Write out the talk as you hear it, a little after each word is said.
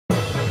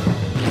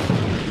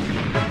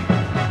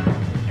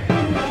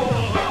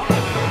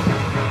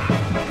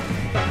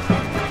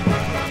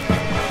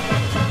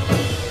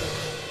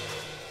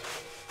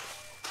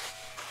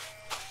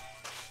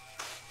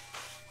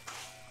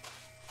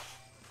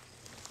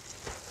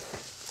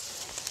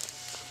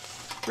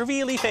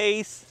revealy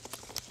face.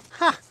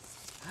 Ha!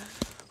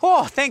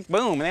 Oh, thank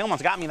boom, they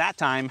almost got me that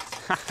time.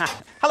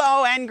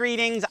 Hello and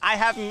greetings, I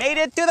have made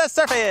it to the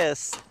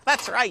surface.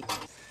 That's right,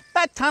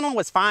 that tunnel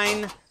was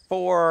fine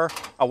for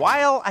a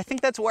while. I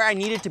think that's where I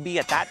needed to be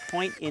at that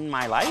point in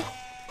my life.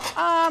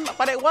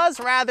 But it was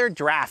rather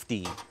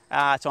drafty.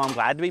 So I'm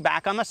glad to be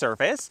back on the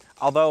surface,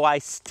 although I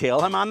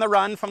still am on the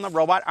run from the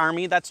robot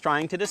army that's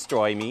trying to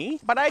destroy me.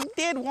 But I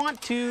did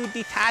want to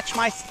detach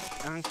my,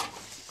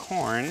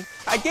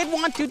 I did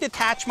want to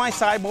detach my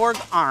cyborg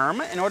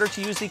arm in order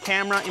to use the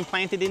camera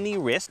implanted in the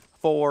wrist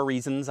for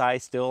reasons I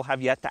still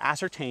have yet to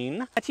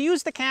ascertain. To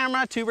use the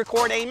camera to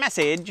record a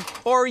message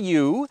for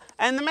you,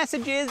 and the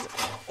message is,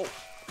 oh,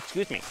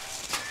 excuse me.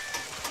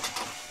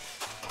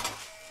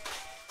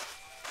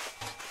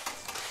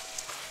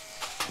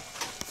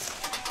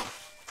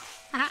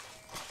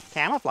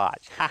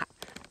 Camouflage.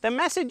 The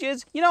message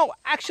is, you know,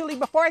 actually,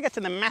 before I get to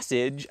the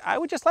message, I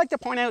would just like to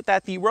point out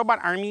that the robot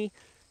army,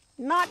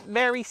 not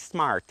very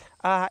smart.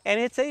 And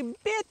it's a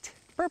bit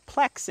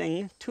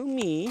perplexing to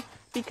me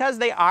because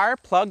they are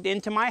plugged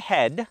into my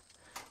head.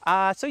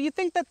 So you'd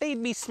think that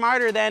they'd be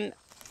smarter than,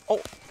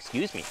 oh,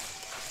 excuse me.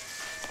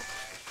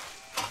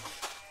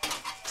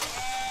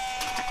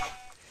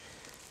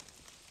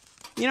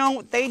 You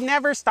know, they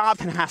never stop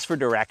and ask for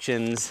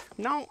directions.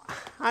 No,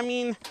 I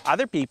mean,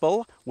 other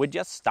people would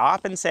just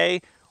stop and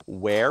say,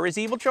 where is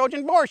Evil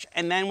Trojan Borscht?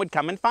 And then would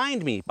come and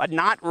find me, but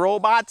not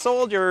robot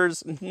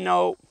soldiers.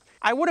 No.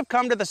 I would have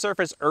come to the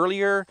surface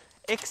earlier,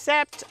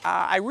 except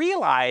I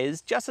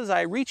realized just as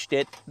I reached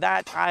it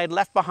that I'd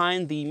left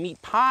behind the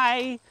meat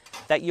pie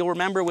that you'll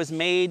remember was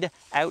made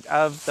out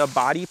of the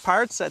body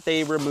parts that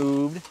they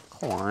removed,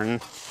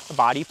 the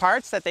body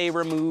parts that they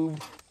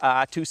removed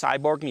to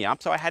cyborg me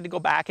up, so I had to go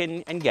back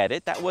and get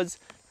it. That was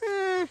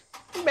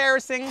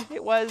embarrassing.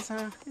 It was,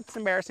 it's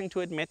embarrassing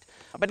to admit.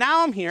 But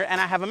now I'm here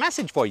and I have a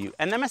message for you.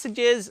 And the message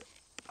is,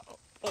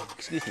 oh,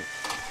 excuse me.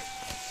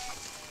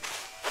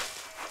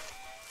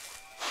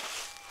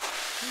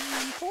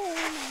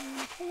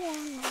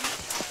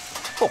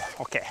 Oh,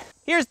 okay.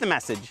 Here's the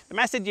message. The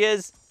message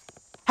is,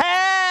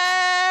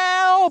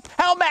 help!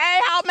 Help me!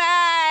 Help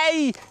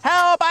me!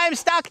 Help! I'm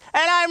stuck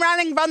and I'm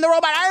running from the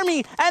robot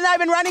army and I've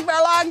been running for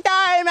a long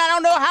time. I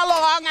don't know how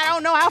long. I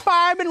don't know how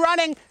far I've been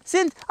running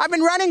since I've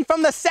been running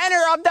from the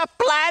center of the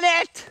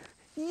planet.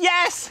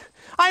 Yes!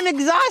 I'm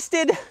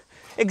exhausted.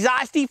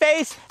 Exhausty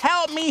face,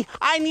 help me.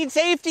 I need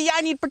safety.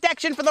 I need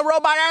protection from the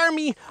robot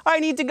army. I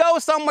need to go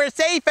somewhere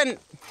safe and...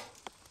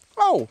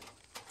 Oh,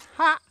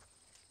 ha.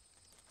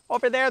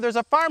 Over there's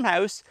a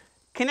farmhouse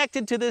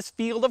connected to this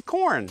field of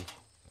corn.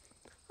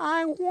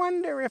 I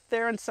wonder if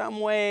they're in some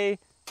way,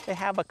 they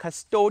have a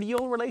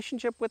custodial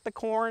relationship with the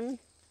corn.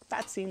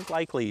 That seems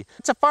likely.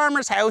 It's a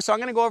farmer's house, so I'm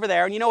gonna go over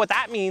there, and you know what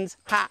that means?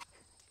 Ha!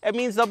 It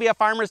means there'll be a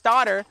farmer's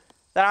daughter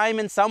that I'm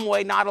in some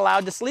way not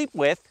allowed to sleep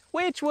with,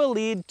 which will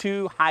lead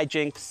to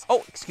hijinks.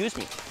 Oh, excuse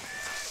me.